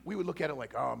I, we would look at it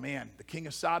like, oh man, the king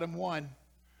of Sodom won.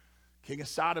 King of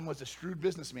Sodom was a shrewd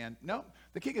businessman. No,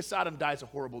 the king of Sodom dies a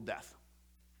horrible death.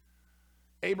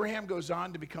 Abraham goes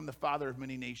on to become the father of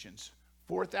many nations.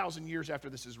 4,000 years after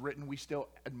this is written, we still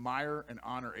admire and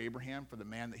honor Abraham for the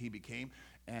man that he became,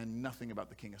 and nothing about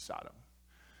the king of Sodom.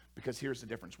 Because here's the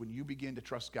difference. When you begin to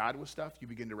trust God with stuff, you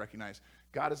begin to recognize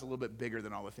God is a little bit bigger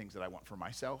than all the things that I want for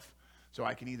myself. So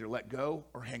I can either let go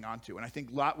or hang on to. And I think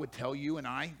Lot would tell you and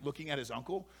I, looking at his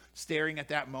uncle, staring at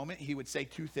that moment, he would say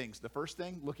two things. The first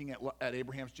thing, looking at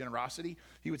Abraham's generosity,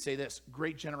 he would say this: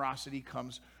 great generosity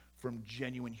comes from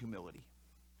genuine humility.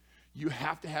 You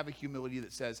have to have a humility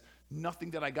that says,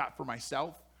 nothing that I got for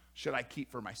myself should I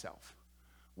keep for myself.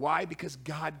 Why? Because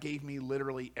God gave me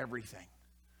literally everything.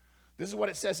 This is what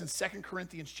it says in 2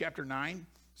 Corinthians chapter 9.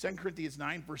 2 Corinthians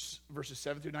 9, verses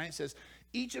 7 through 9. It says,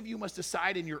 each of you must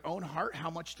decide in your own heart how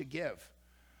much to give.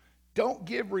 Don't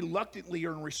give reluctantly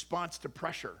or in response to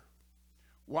pressure.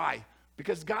 Why?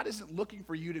 Because God isn't looking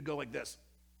for you to go like this.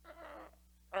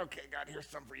 Okay, God, here's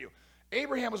some for you.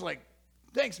 Abraham was like,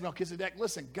 thanks, Melchizedek.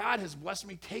 Listen, God has blessed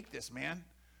me. Take this, man.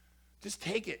 Just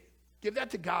take it. Give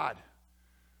that to God.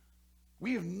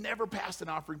 We have never passed an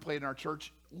offering plate in our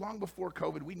church. Long before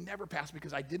COVID, we never passed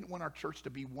because I didn't want our church to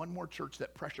be one more church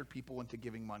that pressured people into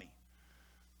giving money.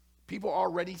 People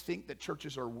already think that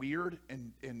churches are weird,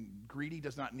 and greedy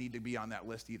does not need to be on that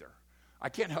list either. I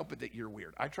can't help it that you're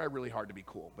weird. I try really hard to be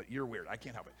cool, but you're weird. I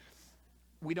can't help it.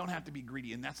 We don't have to be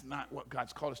greedy, and that's not what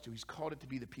God's called us to. He's called it to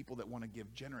be the people that want to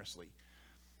give generously.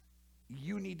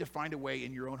 You need to find a way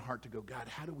in your own heart to go, God,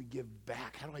 how do we give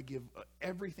back? How do I give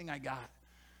everything I got?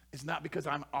 It's not because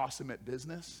I'm awesome at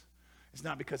business. It's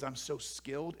not because I'm so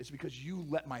skilled. It's because you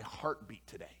let my heart beat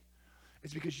today.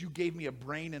 It's because you gave me a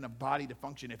brain and a body to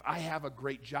function. If I have a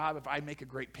great job, if I make a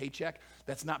great paycheck,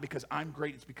 that's not because I'm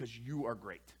great. It's because you are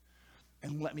great.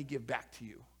 And let me give back to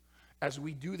you. As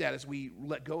we do that, as we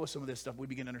let go of some of this stuff, we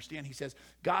begin to understand. He says,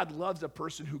 God loves a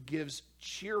person who gives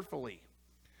cheerfully.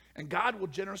 And God will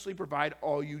generously provide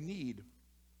all you need.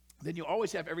 Then you'll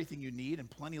always have everything you need and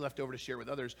plenty left over to share with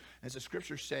others. As the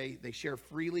scriptures say, they share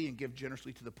freely and give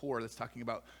generously to the poor. That's talking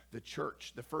about the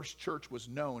church. The first church was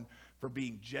known for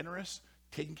being generous,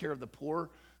 taking care of the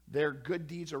poor. Their good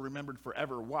deeds are remembered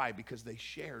forever. Why? Because they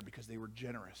shared, because they were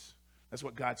generous. That's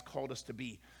what God's called us to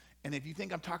be. And if you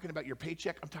think I'm talking about your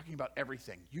paycheck, I'm talking about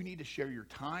everything. You need to share your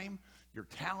time, your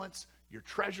talents, your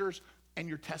treasures, and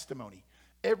your testimony.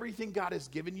 Everything God has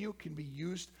given you can be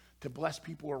used to bless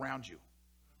people around you.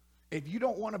 If you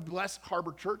don't want to bless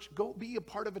Harbor Church, go be a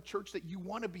part of a church that you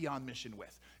want to be on mission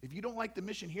with. If you don't like the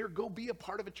mission here, go be a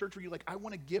part of a church where you're like, I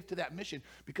want to give to that mission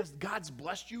because God's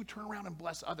blessed you. Turn around and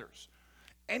bless others.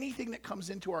 Anything that comes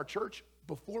into our church,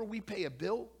 before we pay a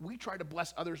bill, we try to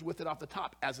bless others with it off the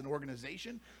top as an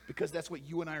organization because that's what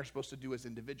you and I are supposed to do as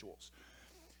individuals.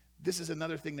 This is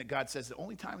another thing that God says, the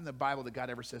only time in the Bible that God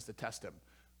ever says to test him.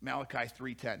 Malachi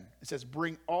 3:10. It says,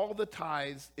 bring all the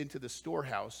tithes into the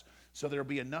storehouse so there will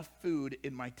be enough food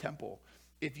in my temple.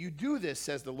 If you do this,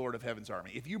 says the Lord of Heaven's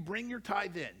army, if you bring your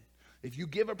tithe in, if you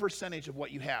give a percentage of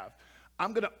what you have,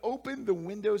 I'm going to open the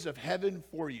windows of heaven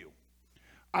for you.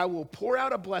 I will pour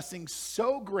out a blessing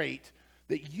so great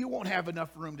that you won't have enough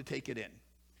room to take it in.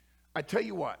 I tell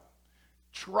you what,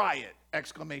 try it,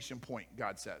 exclamation point,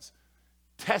 God says.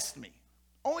 Test me.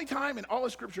 Only time in all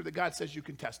of Scripture that God says you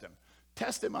can test him.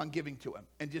 Test him on giving to him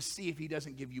and just see if he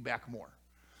doesn't give you back more.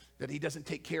 That he doesn't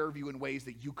take care of you in ways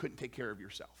that you couldn't take care of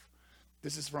yourself.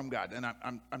 This is from God. And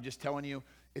I'm just telling you,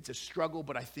 it's a struggle,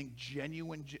 but I think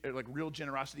genuine, like real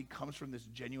generosity comes from this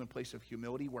genuine place of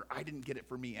humility where I didn't get it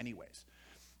for me anyways.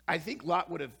 I think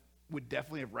Lot would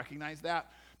definitely have recognized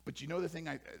that. But you know the thing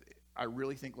I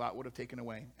really think Lot would have taken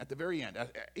away at the very end,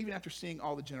 even after seeing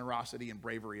all the generosity and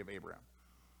bravery of Abraham.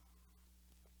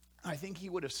 I think he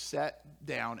would have sat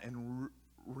down and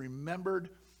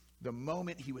remembered the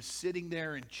moment he was sitting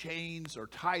there in chains or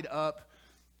tied up,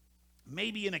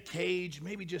 maybe in a cage,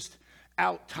 maybe just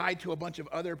out tied to a bunch of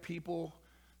other people,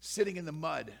 sitting in the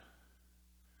mud.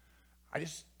 I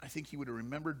think he would have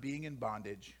remembered being in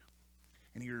bondage,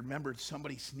 and he remembered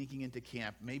somebody sneaking into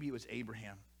camp. Maybe it was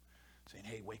Abraham saying,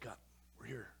 hey, wake up. We're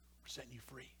here. We're setting you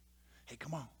free. Hey,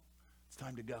 come on. It's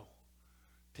time to go.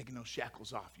 Taking those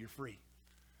shackles off. You're free.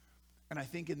 And I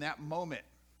think in that moment,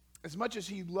 as much as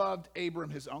he loved Abram,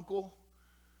 his uncle,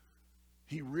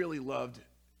 he really loved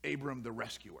Abram, the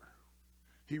rescuer.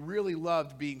 He really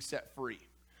loved being set free.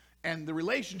 And the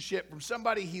relationship from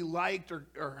somebody he liked or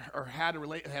had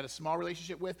a small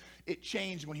relationship with, it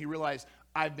changed when he realized,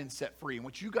 I've been set free. And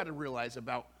what you got to realize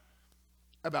about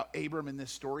Abram in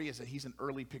this story is that he's an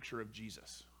early picture of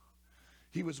Jesus.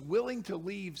 He was willing to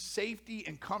leave safety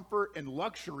and comfort and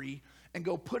luxury and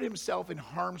go put himself in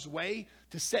harm's way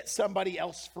to set somebody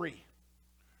else free.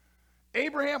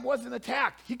 Abraham wasn't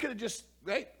attacked. He could have just,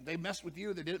 hey, they messed with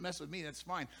you, they didn't mess with me, that's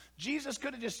fine. Jesus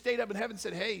could have just stayed up in heaven and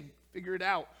said, hey, figure it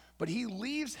out. But he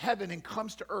leaves heaven and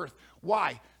comes to earth.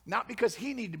 Why? Not because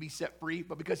he needed to be set free,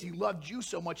 but because he loved you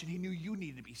so much and he knew you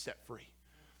needed to be set free.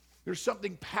 There's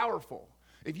something powerful.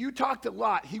 If you talk to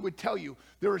Lot, he would tell you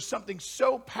there is something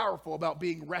so powerful about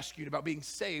being rescued, about being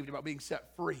saved, about being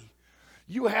set free.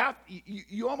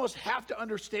 You almost have to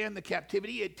understand the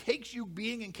captivity. It takes you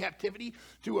being in captivity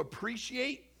to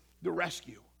appreciate the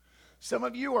rescue. Some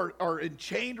of you are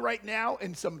enchained right now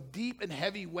in some deep and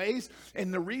heavy ways.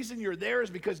 And the reason you're there is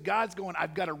because God's going,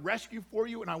 I've got a rescue for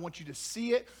you, and I want you to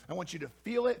see it. I want you to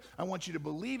feel it. I want you to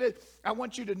believe it. I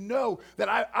want you to know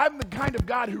that I'm the kind of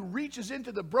God who reaches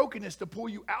into the brokenness to pull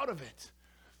you out of it.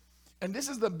 And this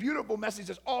is the beautiful message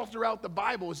that's all throughout the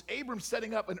Bible, is Abram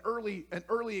setting up an early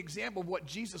example of what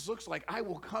Jesus looks like. I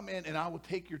will come in and I will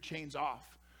take your chains off.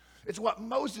 It's what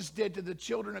Moses did to the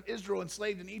children of Israel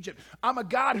enslaved in Egypt. I'm a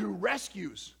God who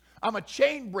rescues. I'm a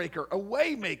chain breaker, a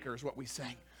way maker is what we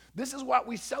sang. This is what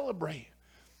we celebrate.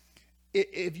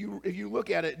 If you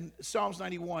look at it, in Psalms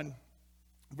 91,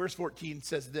 verse 14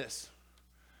 says this.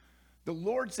 The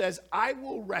Lord says, I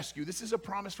will rescue. This is a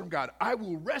promise from God. I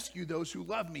will rescue those who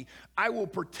love me. I will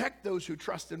protect those who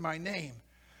trust in my name.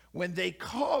 When they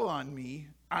call on me,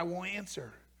 I will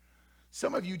answer.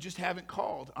 Some of you just haven't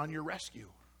called on your rescue.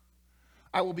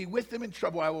 I will be with them in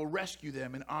trouble. I will rescue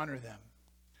them and honor them.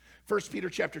 1 Peter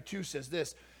chapter 2 says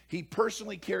this. He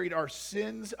personally carried our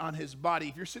sins on his body.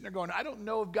 If you're sitting there going, I don't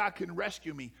know if God can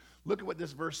rescue me. Look at what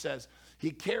this verse says.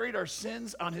 He carried our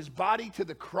sins on his body to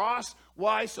the cross.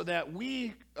 Why? So that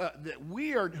we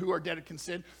who are dead in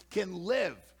sin can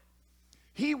live.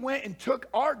 He went and took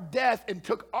our death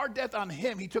on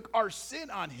him. He took our sin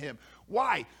on him.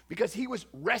 Why? Because he was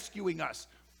rescuing us.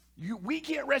 We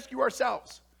can't rescue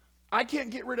ourselves. I can't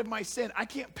get rid of my sin. I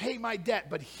can't pay my debt,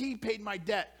 but he paid my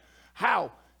debt.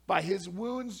 How? By his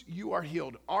wounds you are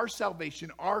healed. Our salvation,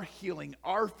 our healing,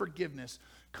 our forgiveness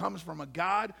comes from a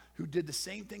God who did the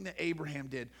same thing that Abraham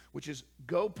did, which is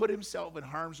go put himself in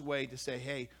harm's way to say,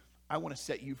 hey, I want to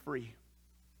set you free.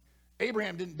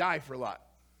 Abraham didn't die for a lot.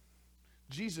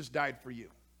 Jesus died for you.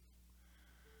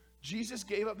 Jesus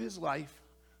gave up his life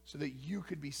so that you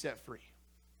could be set free.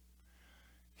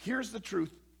 Here's the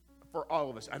truth for all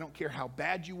of us. I don't care how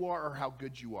bad you are or how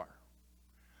good you are.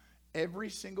 Every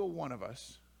single one of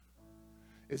us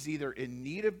is either in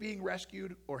need of being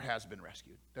rescued or has been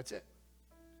rescued. That's it.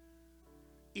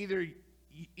 Either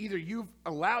you've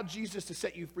allowed Jesus to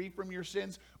set you free from your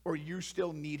sins, or you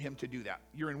still need him to do that.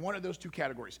 You're in one of those two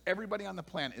categories. Everybody on the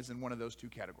planet is in one of those two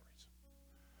categories.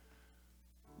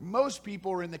 Most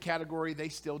people are in the category they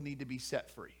still need to be set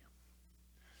free.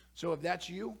 So if that's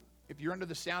you, if you're under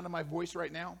the sound of my voice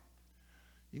right now,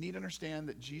 you need to understand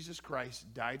that Jesus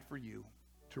Christ died for you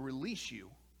to release you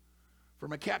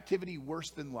from a captivity worse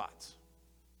than Lot's.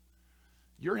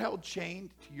 You're held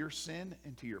chained to your sin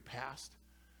and to your past,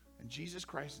 and Jesus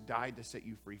Christ died to set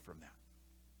you free from that.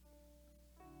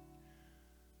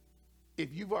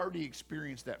 If you've already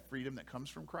experienced that freedom that comes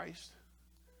from Christ,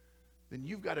 then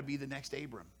you've got to be the next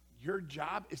Abram. Your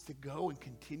job is to go and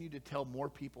continue to tell more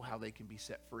people how they can be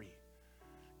set free.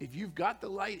 If you've got the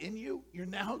light in you, you're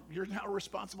now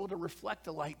responsible to reflect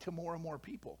the light to more and more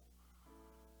people.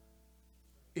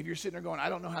 If you're sitting there going, I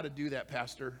don't know how to do that,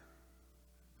 Pastor,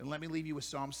 then let me leave you with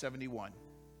Psalm 71.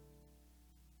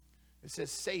 It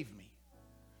says, save me.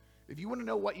 If you want to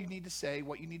know what you need to say,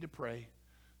 what you need to pray,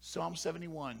 Psalm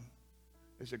 71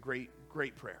 is a great,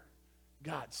 great prayer.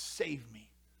 God, save me.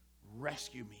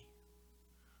 Rescue me.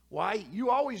 Why?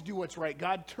 You always do what's right.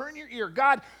 God, turn your ear.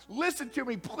 God, listen to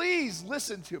me. Please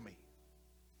listen to me.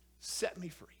 Set me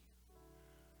free.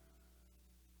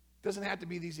 It doesn't have to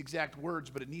be these exact words,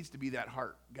 but it needs to be that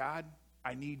heart. God,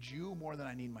 I need you more than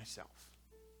I need myself.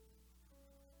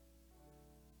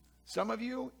 Some of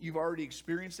you, you've already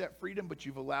experienced that freedom, but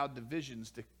you've allowed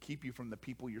divisions to keep you from the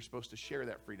people you're supposed to share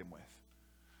that freedom with.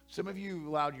 Some of you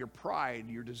allowed your pride,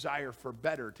 your desire for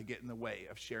better to get in the way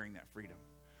of sharing that freedom.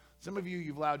 Some of you,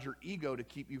 you've allowed your ego to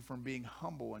keep you from being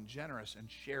humble and generous and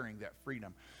sharing that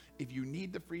freedom. If you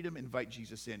need the freedom, invite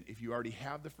Jesus in. If you already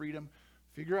have the freedom,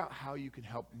 figure out how you can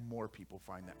help more people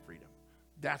find that freedom.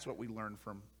 That's what we learned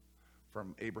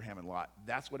from Abraham and Lot.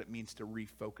 That's what it means to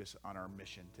refocus on our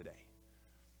mission today.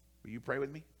 Will you pray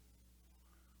with me?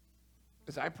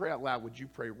 As I pray out loud, would you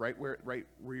pray right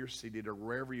where you're seated or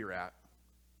wherever you're at?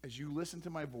 As you listen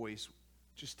to my voice,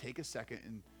 just take a second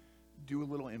and do a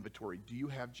little inventory. Do you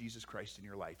have Jesus Christ in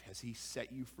your life? Has he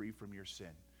set you free from your sin?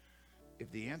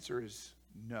 If the answer is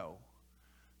no,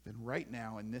 then right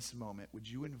now in this moment, would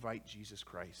you invite Jesus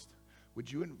Christ?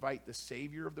 Would you invite the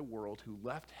Savior of the world who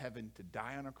left heaven to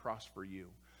die on a cross for you?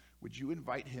 Would you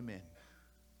invite him in?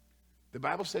 The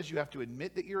Bible says you have to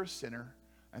admit that you're a sinner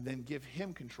and then give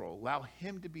him control. Allow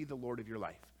him to be the Lord of your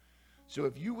life. So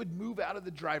if you would move out of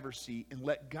the driver's seat and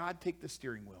let God take the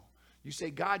steering wheel, you say,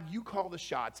 God, you call the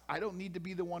shots. I don't need to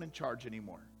be the one in charge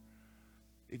anymore.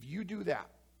 If you do that,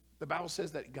 the Bible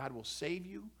says that God will save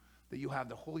you, that you'll have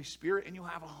the Holy Spirit, and you'll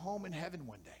have a home in heaven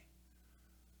one day.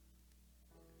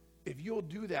 If if you'll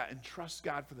do that and trust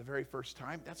God for the very first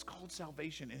time, that's called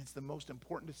salvation, and it's the most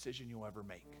important decision you'll ever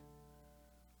make.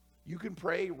 You can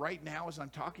pray right now as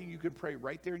I'm talking. You can pray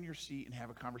right there in your seat and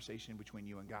have a conversation between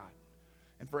you and God.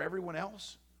 And for everyone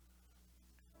else,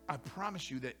 I promise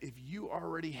you that if you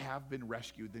already have been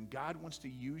rescued, then God wants to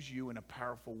use you in a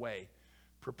powerful way.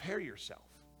 Prepare yourself.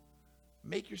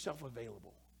 Make yourself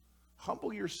available.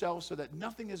 Humble yourself so that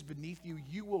nothing is beneath you.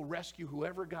 You will rescue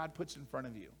whoever God puts in front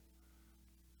of you.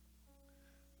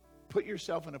 Put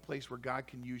yourself in a place where God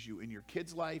can use you in your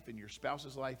kid's life, in your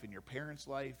spouse's life, in your parents'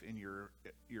 life, in your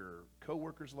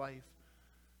co-worker's life,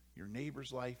 your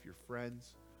neighbor's life, your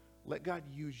friends. Let God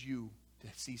use you to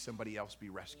see somebody else be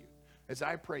rescued. As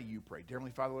I pray, you pray. Dear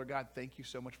Heavenly Father, Lord God, thank you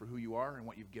so much for who you are and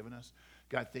what you've given us.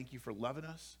 God, thank you for loving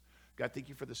us. God, thank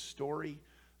you for the story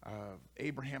of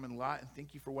Abraham and Lot, and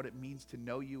thank you for what it means to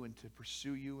know you and to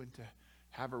pursue you and to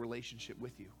have a relationship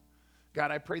with you. God,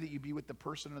 I pray that you be with the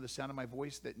person under the sound of my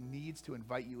voice that needs to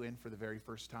invite you in for the very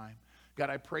first time. God,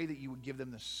 I pray that you would give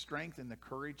them the strength and the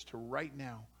courage to right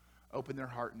now open their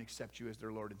heart and accept you as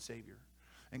their Lord and Savior.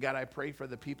 And God, I pray for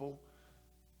the people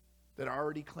that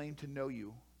already claim to know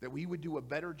you, that we would do a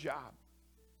better job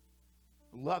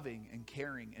loving and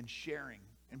caring and sharing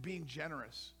and being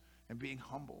generous and being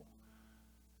humble.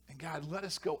 And God, let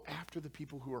us go after the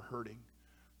people who are hurting.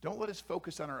 Don't let us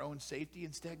focus on our own safety.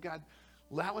 Instead, God,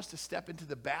 allow us to step into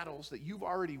the battles that you've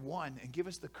already won and give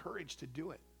us the courage to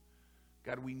do it.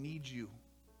 God, we need you.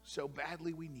 So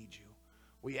badly we need you.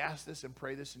 We ask this and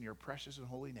pray this in your precious and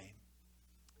holy name.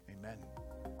 Amen.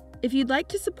 If you'd like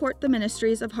to support the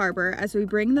ministries of Harbor as we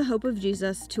bring the hope of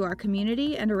Jesus to our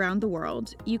community and around the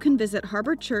world, you can visit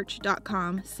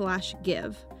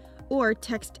harborchurch.com/give or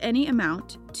text any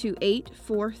amount to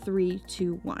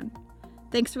 84321.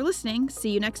 Thanks for listening.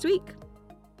 See you next week.